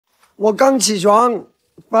我刚起床，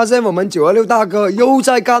发现我们926大哥又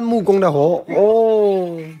在干木工的活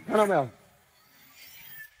哦，看到没有？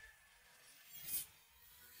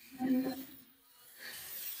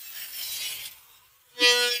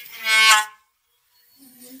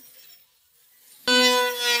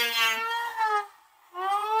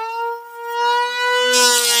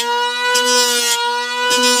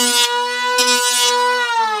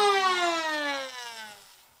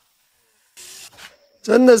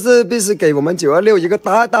真的是必须给我们926一个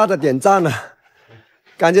大大的点赞了，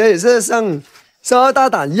感觉也是像二大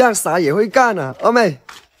胆一样，啥也会干啊，欧妹，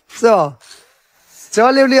是吧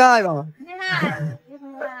？926厉害吧？厉害，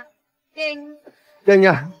对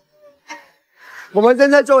呀，我们现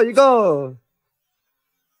在做一个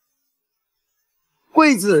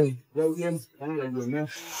柜子，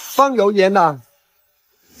放油盐的，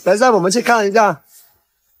等一下我们去看一下。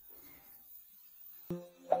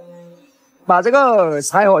把这个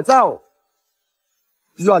柴火灶、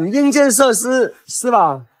软硬件设施是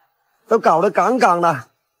吧，都搞得杠杠的。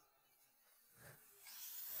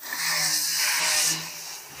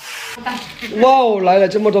哇哦，来了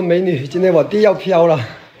这么多美女，今天我弟要飘了。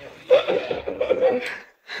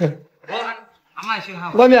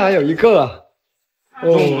外面还有一个啊。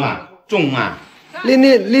重啊，重啊！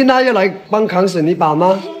丽娜要来帮扛水泥板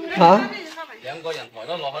吗？啊？2個人抬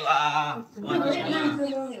得落去啦。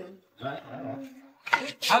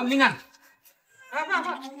好，明啊！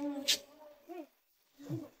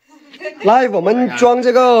来，我们装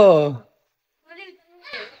这个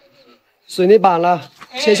水泥板了，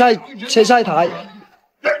切菜台。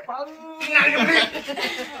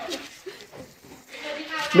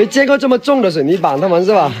没见过这么重的水泥板，他们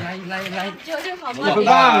是吧？來，落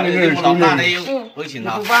班你去落班你要去前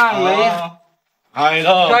頭。班你係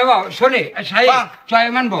咯。再話出嚟，睇再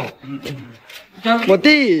蚊步。我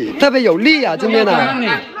弟特別有力啊，今天呢。拿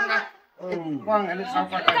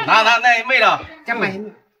那妹了。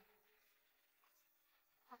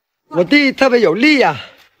我弟特別有力啊，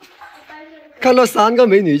看到3個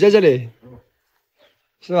美女在這裡，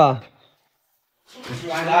是吧？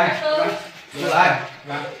來，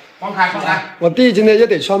放開。我弟今天又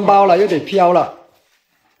得穿包了，又得飄了。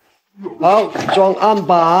好，裝案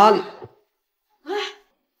板。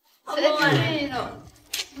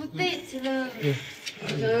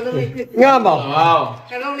啱噃。啊，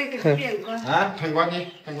聽過啲。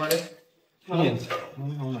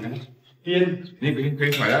邊？你俾佢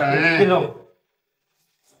嚟啦。邊度？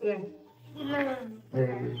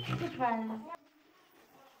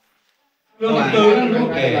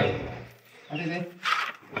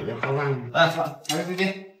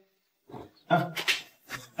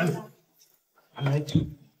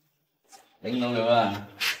頂到咗啦！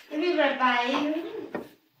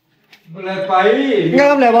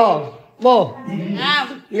啱咧噃，冇？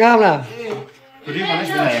啱啦。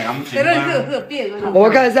我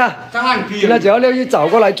看一下，现在926一找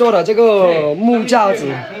过来做的这个木架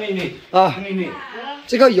子啊，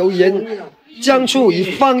这个油盐酱醋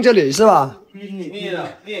一放这里是吧？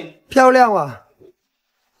漂亮啊，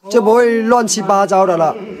就不会乱七八糟的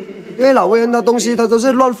了。因为老魏人的东西他都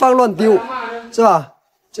是乱放乱丢，是吧？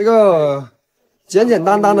这个简简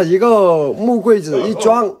单单的一个木柜子一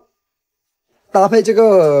装，搭配这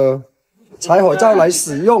个柴火灶来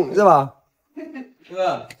使用，是吧？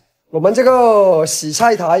我们这个洗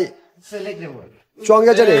菜台装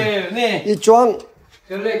在这里，一装，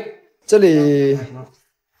这里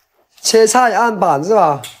切菜案板是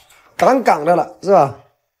吧？杠杠的了，是吧？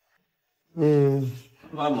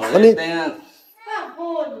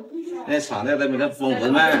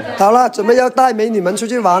好了，准备要带美女们出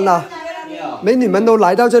去玩了。美女们都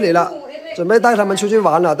来到这里了，准备带她们出去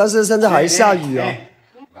玩了，但是现在还下雨啊。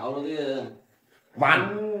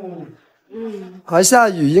还下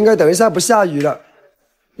雨，应该等一下不下雨了。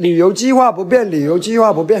旅游计划不变，旅游计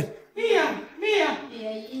划不变。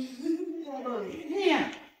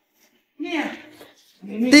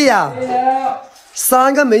弟呀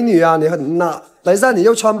，3个美女啊，你很哪？等一下你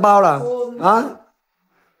又穿包了啊？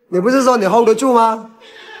你不是说你 hold 得住吗？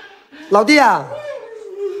老弟啊，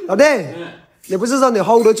老弟，你不是说你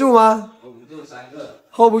hold 得住吗 ？hold 不住3個。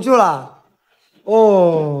hold 不住了。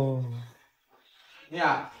哦。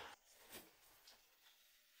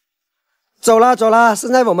走了走了，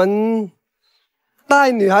现在我们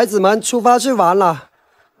带女孩子们出发去玩了。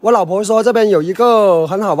我老婆说这边有一个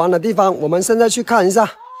很好玩的地方，我们现在去看一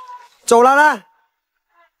下。走了啦，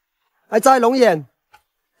还在龙眼。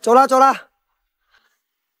走了走了。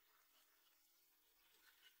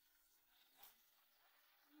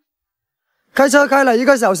开车开了1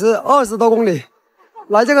个小时，20多公里，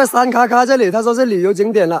来这个山卡卡这里，他说是旅游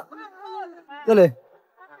景点了。这里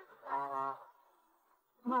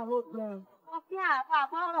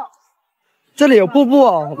这里有瀑布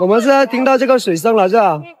哦，我们现在听到这个水声了，是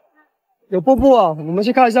吧？有瀑布哦，我们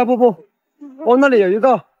去看一下瀑布。哦，那里有一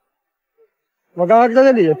个，我刚刚在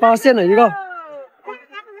这里发现了一个。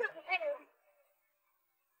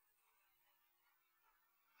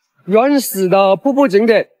原始的瀑布景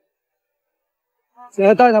点，现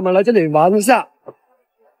在带他们来这里玩一下。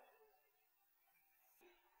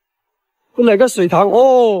这里有个水塘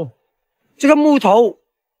哦，这个木头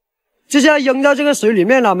就现在扔到这个水里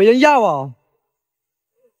面了，没人要啊。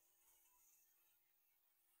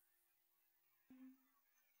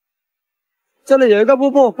这里有一个瀑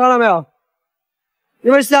布，看到没有？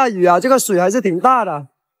因为下雨啊，这个水还是挺大的。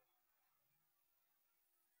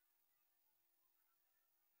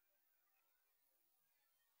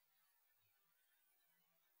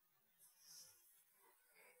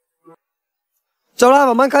走了，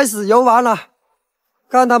我们开始游玩了，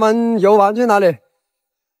看他们游玩去哪里。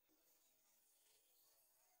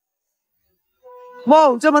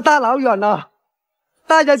哇，这么大老远了，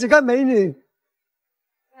带着几个美女，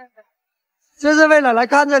就是为了来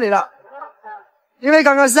看这里了。因为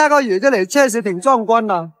刚刚下过雨，这里确实挺壮观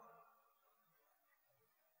的。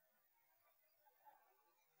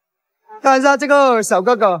看一下这个小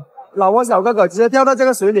哥哥，老挝小哥哥直接跳到这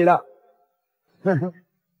个水里了。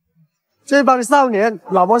这帮少年，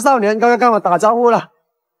老挝少年刚刚跟我打招呼了。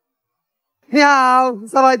你好，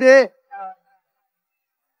萨瓦迪。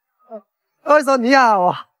我说你好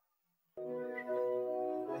啊。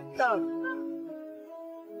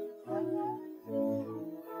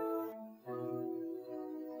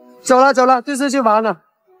走了走了，就是去玩了。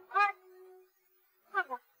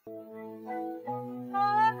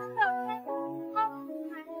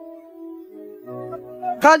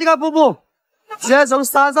看这个瀑布，直接从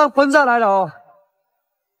山上喷下来了哦。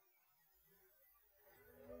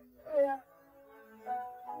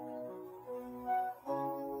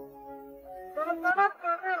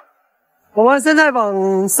我们现在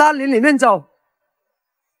往山林里面走。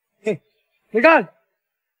嘿，你看，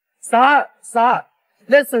啥？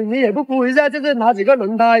那水泥也不铺一下，就是拿几个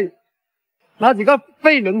轮胎，拿几个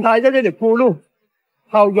废轮胎在这里铺路，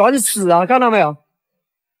好原始啊！看到没有？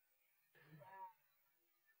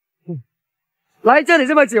来这里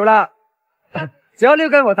这么久了，只要6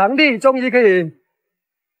跟我堂弟，终于可以，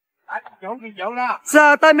有了，是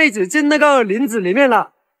啊，带妹子进那个林子里面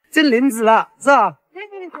了，进林子了，是吧？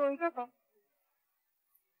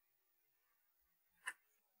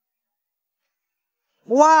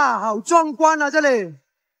哇，好壮观啊！这里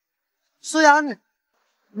虽然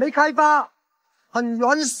没开发，很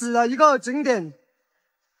原始的一个景点，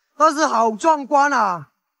但是好壮观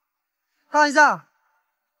啊！看一下。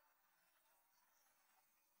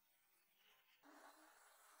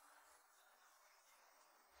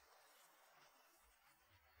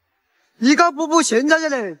一个瀑布群在这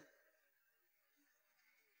里，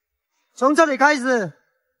从这里开始。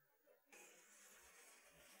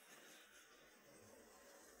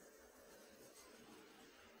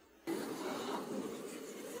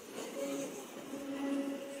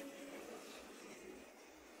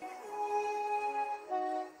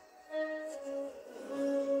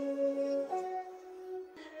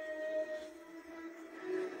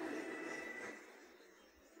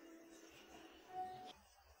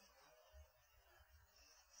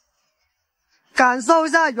感受一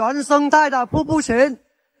下原生态的瀑布群，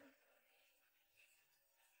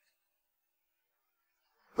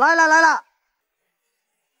来了！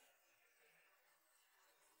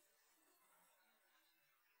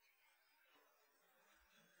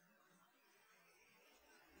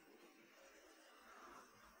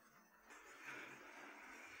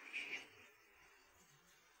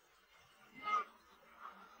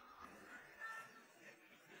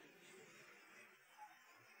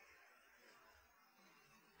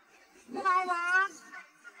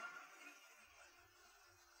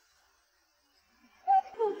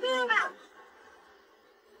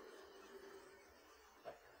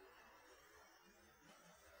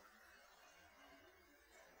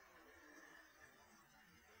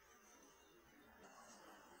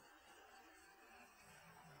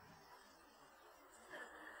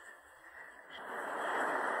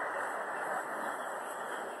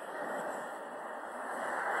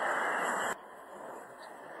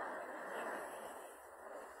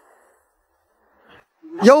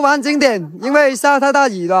游玩景点，因为下太大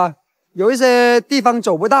雨了，有一些地方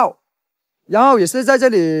走不到，然后也是在这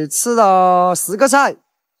里吃了10个菜，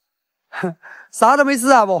啥都没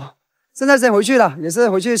吃啊！我现在先回去了，也是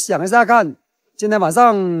回去想一下看，今天晚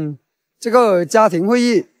上这个家庭会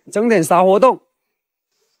议整点啥活动，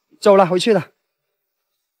走了，回去了。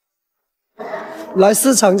来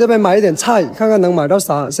市场这边买一点菜，看看能买到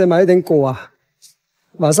啥。先买一点果啊，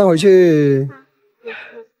马上回去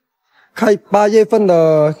开8月份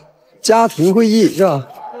的家庭会议是吧？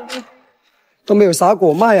都没有啥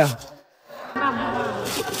果卖啊。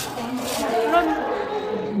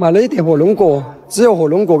买了一点火龙果，只有火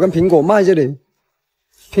龙果跟苹果卖这里，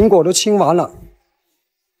苹果都清完了。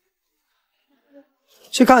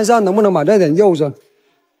去看一下能不能买到一点肉着。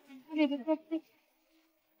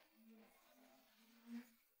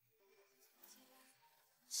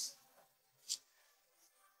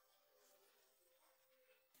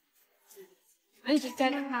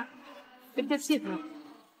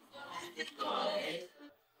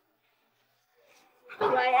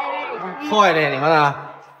快点，你们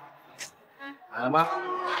啊！买了吗？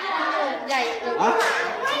啊？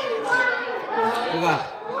这个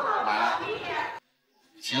买了。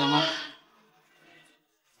钱了吗？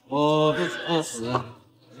我都20。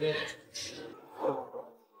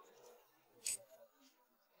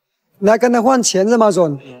你还跟他换钱是吗，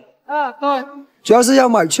孙？对。主要是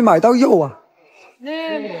要去买到肉啊。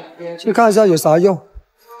去看一下有啥肉，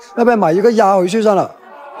要不要买一个鸭回去算了？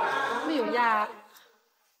没有鸭。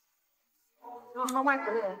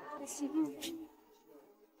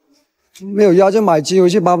没有鸭就买鸡回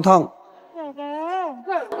去煲汤。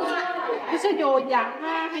不是有羊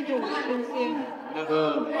啊，还有东西。那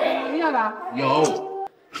个没有吧？有。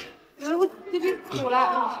我这边有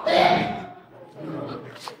了。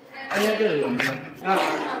哎呀，这个有啊，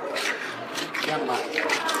这样吧。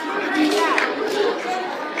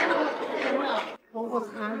我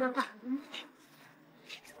查查看。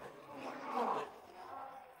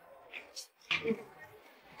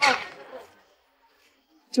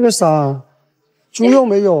这个啥？猪肉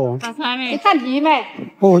没有。你看鱼没？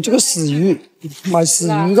哦，这个死鱼，买死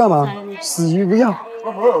鱼干嘛？死鱼不要。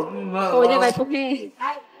我这边不配。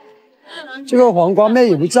这个黄瓜妹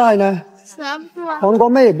也不在呢。黄瓜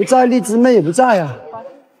妹也不在，荔枝妹也不在啊。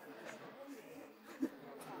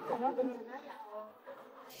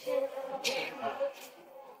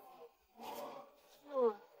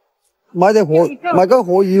买个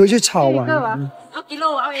活鱼回去炒啊。1 kg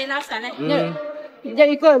เอาเองนะแสนเนี่ย这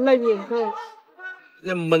一个那一个。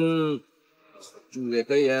那焖煮也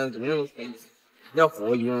可以啊，怎么样？要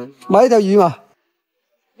活鱼啊。买一条鱼嘛。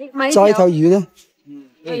摘一条鱼呢。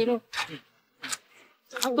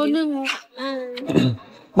多นึ่ง。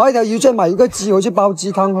买一条鱼，再买一个鸡回去煲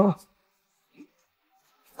鸡汤喝。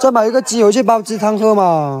再买一个鸡回去煲鸡汤喝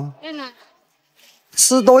嘛。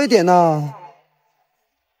吃多一点啊。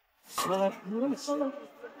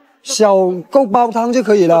小够煲汤就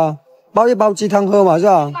可以了，煲一煲鸡汤喝嘛，是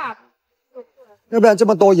吧？要不然这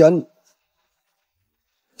么多人，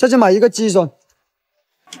再去买一个鸡손。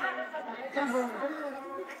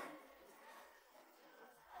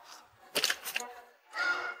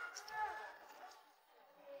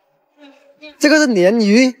这个是鲶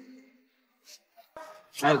鱼。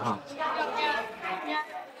还有它。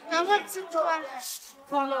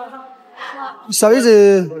小姨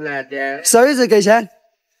子给钱，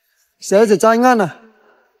小姨子在岸了，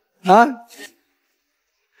啊，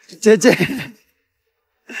姐姐，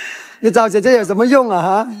你找姐姐有什么用啊？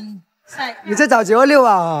哈，你在找926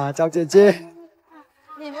啊？找姐姐。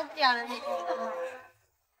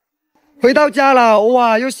回到家了，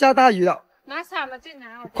哇，又下大雨了。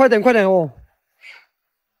快点快点哦！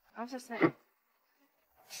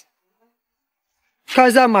看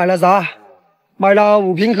一下买了啥。买了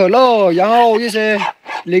5瓶可乐，然后一些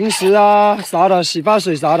零食啊啥的，洗发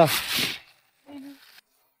水啥的，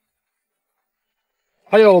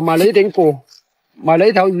还有买了一点果，买了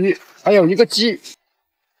一条鱼，还有一个鸡。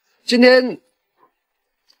今天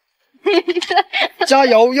加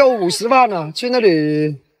油又50万了，去那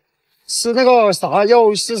里吃那个啥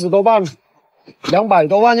又40多万，200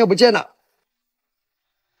多万又不见了。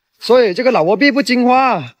所以这个老挝币不经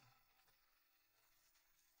花。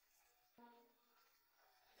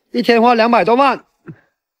一天花200多万，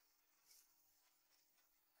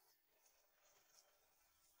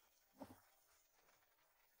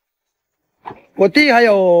我弟还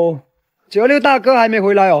有96大哥还没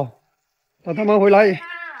回来哦，等他们回来，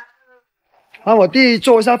让我弟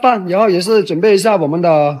做一下饭，然后也是准备一下我们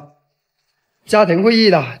的家庭会议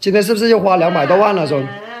的。今天是不是又花200多万了，孙？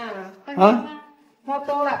啊？花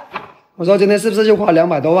多了。我说今天是不是又花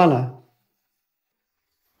200多万了？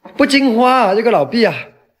不经花啊，这个老币啊。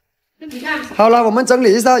好了，我们整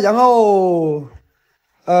理一下，然后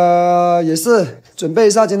也是准备一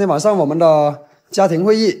下今天晚上我们的家庭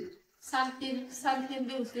会议。3天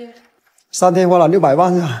6天。3天花了600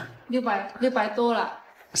万是吧？600多了。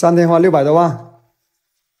3天花600多万。